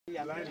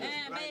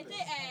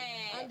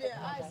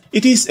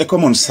It is a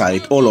common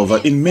sight all over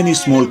in many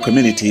small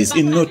communities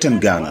in northern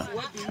Ghana.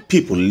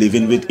 People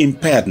living with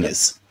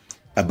impairedness,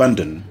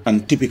 abandoned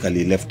and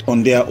typically left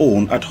on their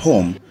own at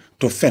home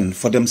to fend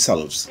for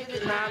themselves.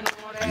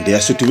 And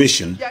their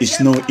situation is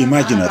no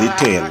imaginary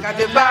tale.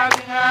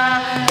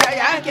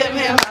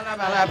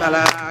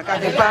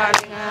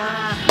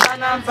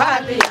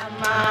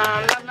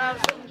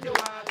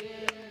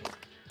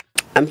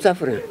 I'm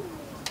suffering.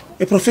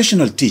 A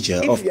professional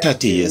teacher of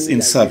 30 years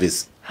in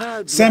service,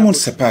 Simon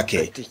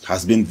Sepake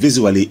has been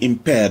visually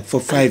impaired for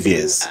 5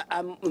 years.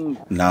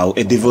 Now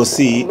a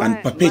divorcee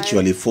and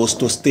perpetually forced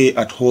to stay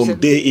at home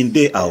day in,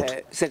 day out,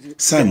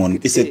 Simon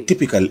is a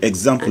typical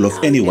example of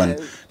anyone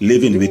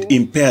living with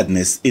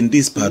impairedness in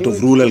this part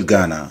of rural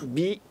Ghana.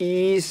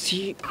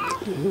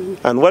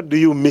 And what do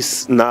you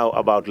miss now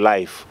about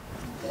life?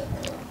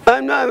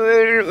 I'm not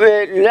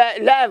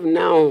live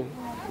now.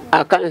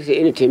 I can't say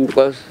anything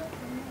because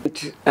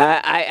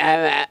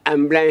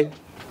I'm blind.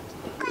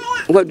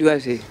 What do I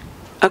say?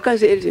 I can't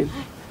say anything.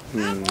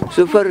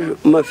 So far,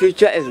 my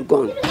future is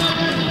gone.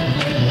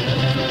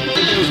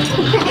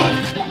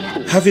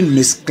 Having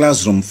missed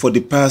classroom for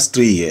the past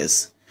 3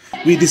 years,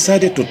 we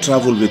decided to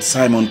travel with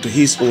Simon to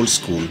his old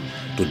school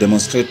to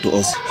demonstrate to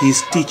us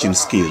his teaching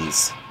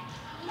skills.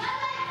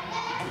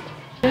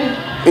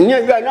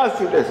 You are now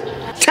students.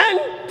 10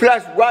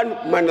 plus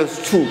 1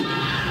 minus 2.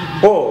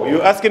 Oh,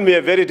 you're asking me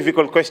a very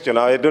difficult question.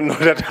 I don't know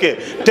that. Okay.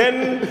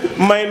 10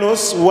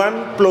 minus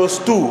 1 plus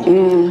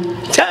 2.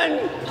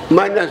 10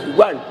 minus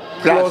 1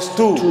 plus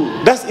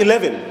 2. That's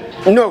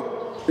 11. No,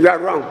 you are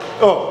wrong.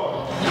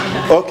 Oh,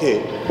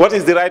 okay. What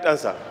is the right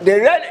answer?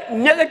 The right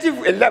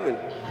negative 11.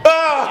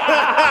 Oh.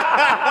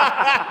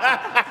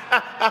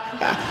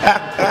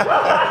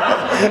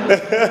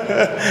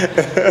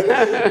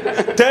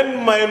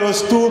 10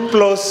 minus 2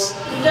 plus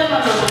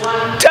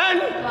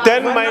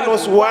 10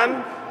 minus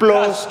 1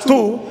 plus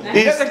 2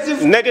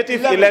 is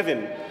negative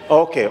 11.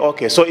 Okay,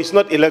 okay. So it's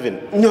not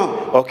 11.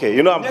 No. Okay,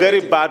 you know I'm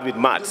very bad with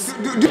maths.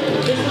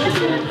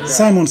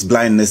 Simon's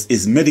blindness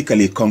is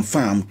medically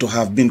confirmed to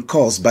have been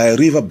caused by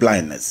river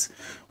blindness,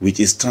 which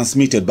is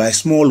transmitted by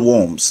small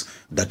worms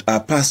that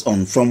are passed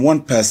on from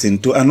one person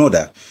to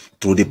another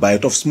through the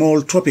bite of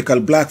small tropical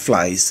black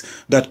flies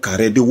that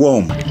carry the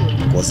worm,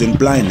 causing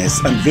blindness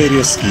and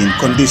various skin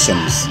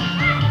conditions.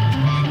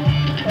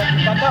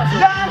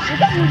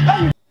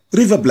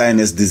 River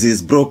blindness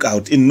disease broke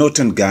out in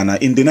northern Ghana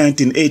in the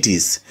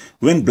 1980s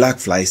when black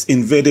flies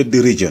invaded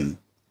the region.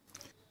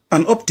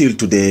 And up till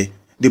today,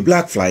 the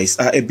black flies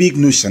are a big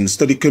nuisance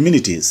to the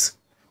communities,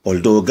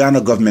 although Ghana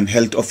government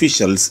health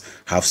officials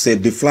have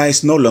said the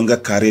flies no longer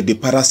carry the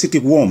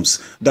parasitic worms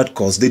that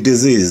cause the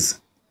disease.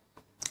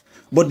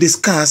 But the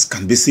scars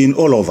can be seen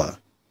all over.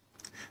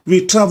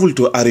 We traveled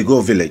to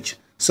Arigo village,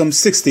 some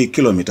 60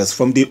 kilometers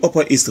from the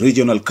Upper East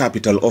regional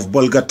capital of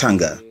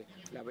Bolgatanga.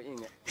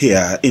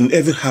 Here, in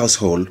every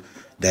household,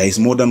 there is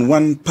more than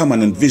one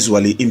permanent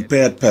visually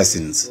impaired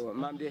person.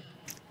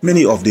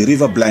 Many of the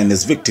river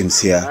blindness victims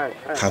here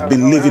have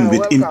been living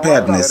with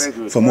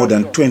impairedness for more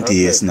than 20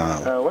 years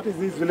now. What is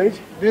this village?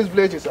 This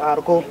village is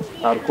Arko.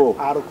 Arko.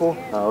 Arko.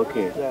 Ah,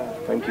 okay. Yeah.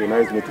 Thank you.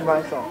 Nice meeting you.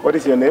 Nice. What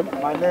is your name?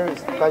 My name is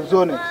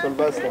Kazone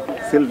Sylvester.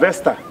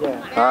 Sylvester?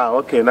 Yeah. Ah,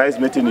 okay. Nice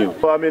meeting you.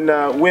 I mean,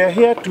 we're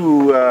here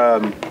to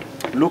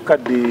look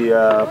at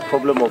the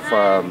problem of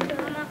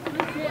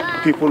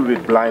people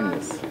with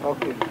blindness.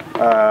 Okay.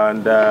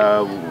 And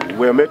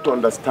we're made to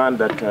understand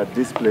that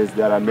this place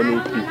there are many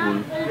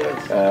people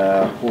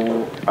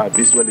who are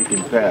visually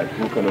impaired,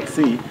 who cannot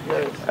see,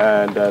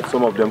 and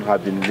some of them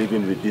have been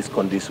living with this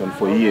condition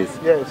for years.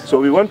 Yes. So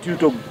we want you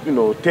to,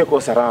 take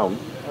us around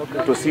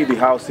to see the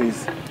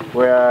houses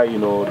where,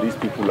 these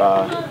people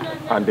are,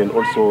 and then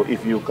also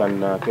if you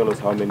can tell us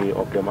how many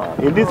of them are.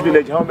 In this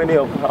village, how many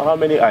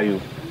are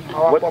you?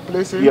 Our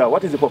population? Yeah,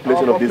 what is the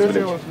population of this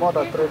village? Was more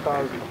than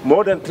 3,000.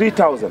 More than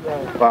 3,000?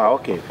 Yeah. Wow,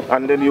 okay.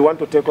 And then you want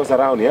to take us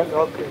around, yeah?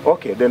 Okay.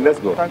 Okay, then let's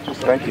go. Thank you,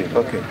 sir. Thank you,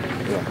 okay.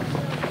 Yeah.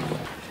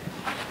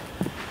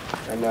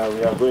 And now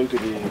we are going to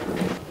the...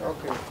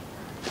 Okay.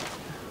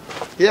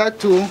 Here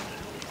too,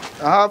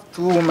 I have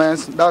 2 women,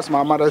 that's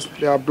my mother's,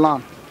 they are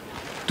blind.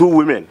 2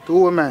 women? 2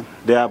 women.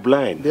 They are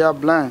blind? They are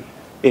blind.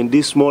 In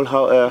this small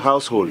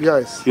household?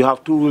 Yes. You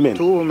have 2 women?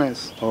 2 women.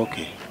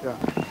 Okay. Yeah.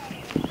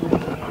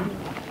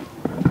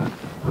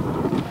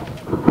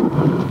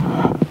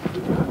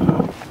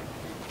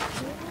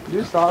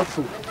 This house,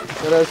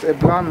 there is a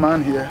blind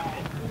man here.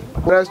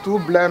 There's 2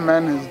 blind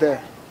men is there.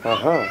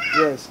 Uh-huh.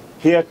 Yes.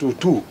 Here too,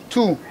 2?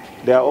 2.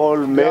 They are all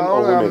men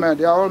or women? Men.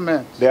 They are all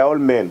men. They are all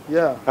men?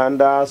 Yeah.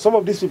 And some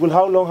of these people,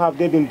 how long have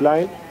they been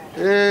blind?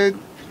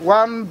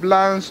 One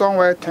blind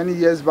somewhere 10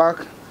 years back.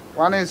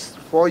 One is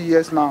 4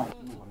 years now.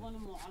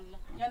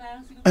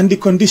 And the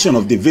condition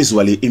of the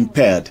visually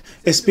impaired,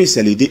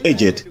 especially the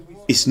aged,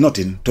 is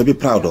nothing to be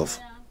proud of.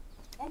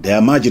 They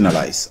are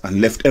marginalized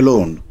and left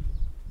alone.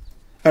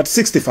 At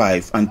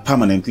 65 and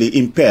permanently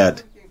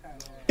impaired,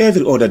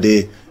 every other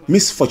day,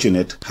 Miss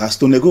Fortunate has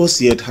to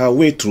negotiate her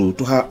way through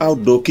to her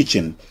outdoor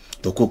kitchen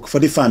to cook for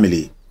the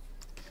family.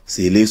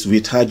 She lives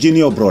with her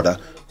junior brother,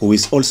 who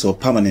is also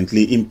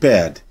permanently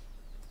impaired.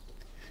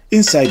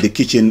 Inside the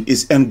kitchen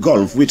is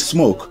engulfed with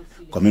smoke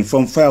coming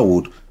from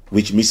firewood,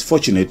 which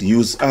misfortunate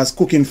use as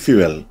cooking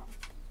fuel.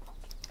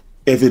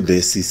 Every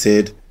day, she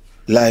said,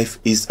 life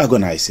is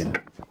agonizing.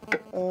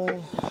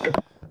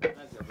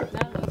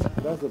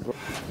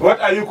 What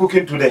are you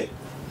cooking today?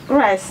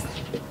 Rice.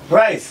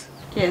 Rice?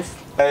 Yes.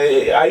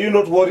 Are you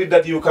not worried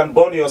that you can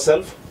burn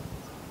yourself?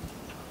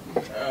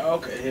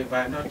 Okay, if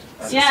I not.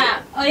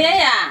 Yeah. Oh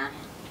yeah.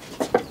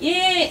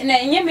 Ye na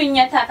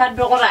nyeminya taka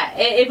dogora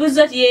e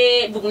buzot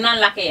ye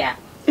bugnan lakeya.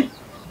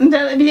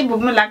 Nda bi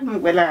bugnan lak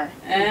mbela.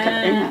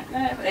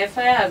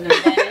 Fire has been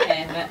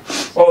burning.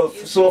 Oh,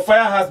 so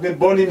fire has been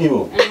burning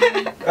you.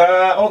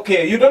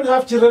 Okay, you don't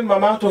have children,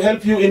 Mama, to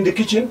help you in the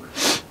kitchen?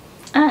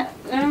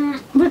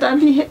 But I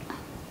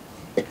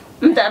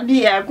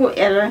go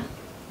error.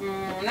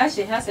 Now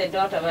she has a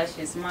daughter, but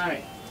she's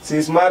married.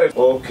 She's married.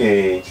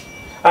 Okay.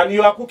 And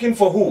you are cooking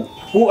for who?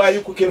 Who are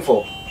you cooking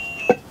for?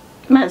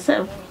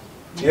 Myself.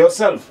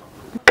 Yourself.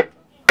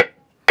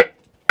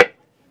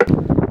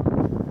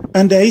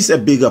 And there is a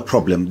bigger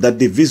problem that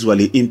the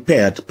visually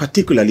impaired,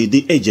 particularly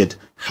the aged,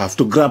 have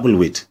to grapple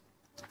with.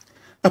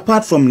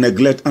 Apart from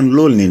neglect and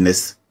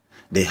loneliness,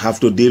 they have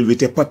to deal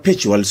with a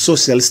perpetual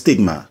social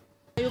stigma.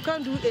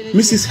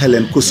 Mrs.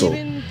 Helen Kuso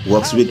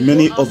works with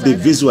many of the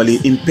visually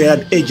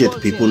impaired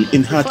aged people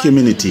in her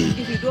community.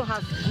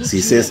 She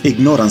says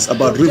ignorance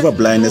about river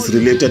blindness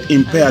related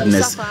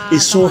impairedness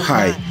is so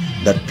high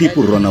that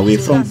people run away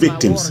from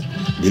victims,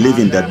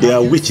 believing that they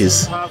are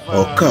witches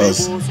or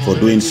cursed for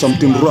doing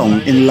something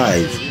wrong in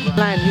life.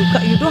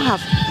 You don't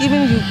have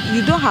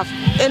you don't have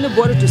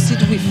anybody to sit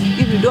with.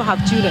 If you don't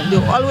have children, they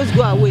will always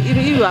go away. Even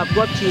if you have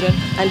got children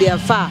and they are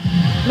far,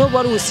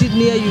 nobody will sit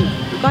near you.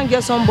 You can't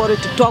get somebody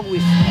to talk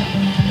with.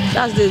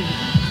 That's the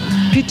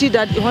pity,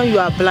 that when you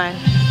are blind,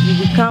 you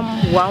become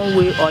one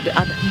way or the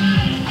other.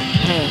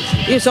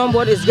 If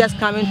somebody is just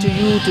coming to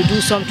you to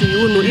do something,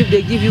 you know, if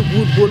they give you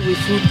good bowl with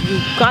food, you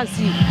can't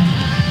see.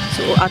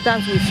 So at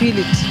times we feel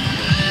it.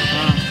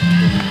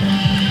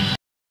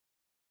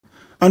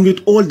 And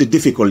with all the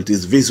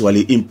difficulties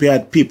visually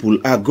impaired people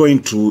are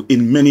going through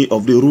in many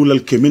of the rural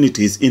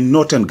communities in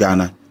northern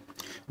Ghana,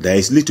 there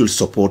is little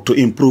support to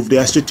improve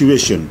their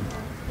situation.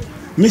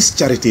 Miss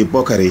Charity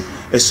Bokari,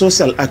 a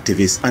social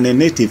activist and a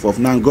native of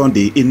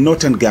Nangondi in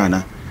northern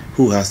Ghana,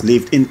 who has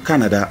lived in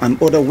Canada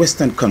and other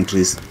Western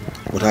countries,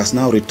 but has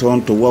now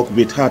returned to work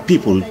with her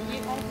people,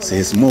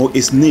 says more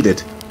is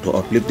needed to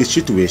uplift the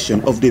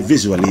situation of the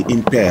visually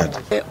impaired.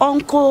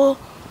 Onco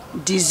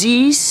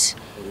disease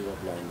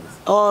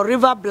or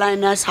river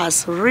blindness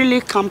has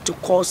really come to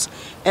cause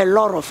a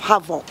lot of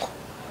havoc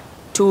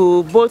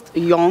to both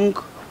young,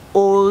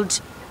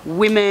 old,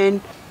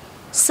 women.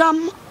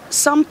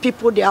 Some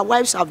people, their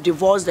wives have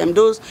divorced them.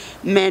 Those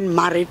men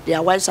married,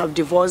 their wives have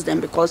divorced them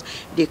because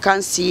they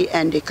can't see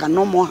and they can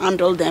no more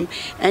handle them.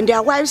 And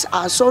their wives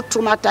are so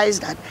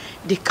traumatized that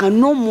they can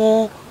no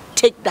more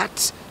take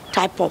that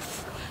type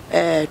of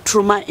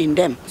trauma in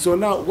them. So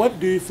now, what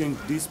do you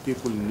think these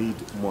people need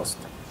most?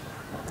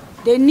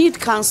 They need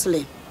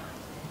counseling.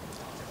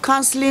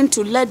 Counseling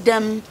to let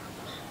them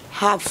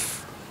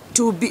have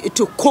to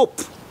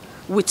cope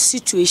with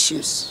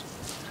situations,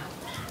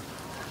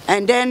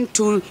 and then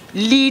to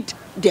lead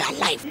their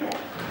life.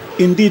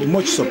 Indeed,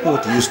 much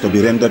support used to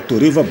be rendered to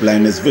river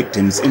blindness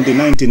victims in the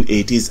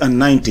 1980s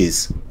and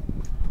 90s.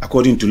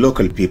 According to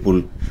local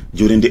people,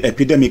 during the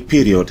epidemic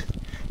period,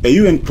 a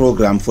UN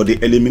program for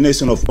the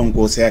elimination of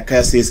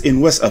onchocerciasis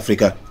in West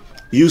Africa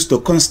used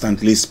to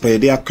constantly spray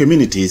their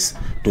communities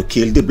to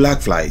kill the black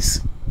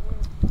flies.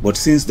 But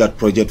since that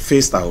project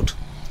phased out,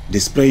 the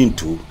spraying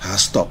too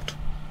has stopped.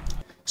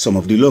 Some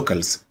of the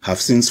locals have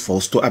since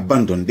forced to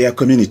abandon their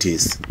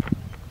communities.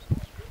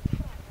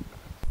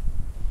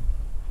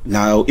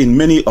 Now, in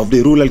many of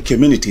the rural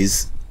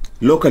communities,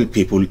 local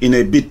people, in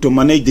a bid to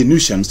manage the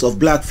nuisance of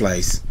black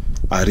flies,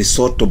 are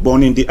resort to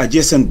burning the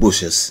adjacent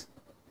bushes.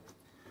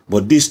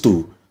 But this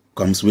too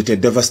comes with a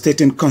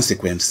devastating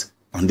consequence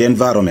on the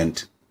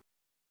environment.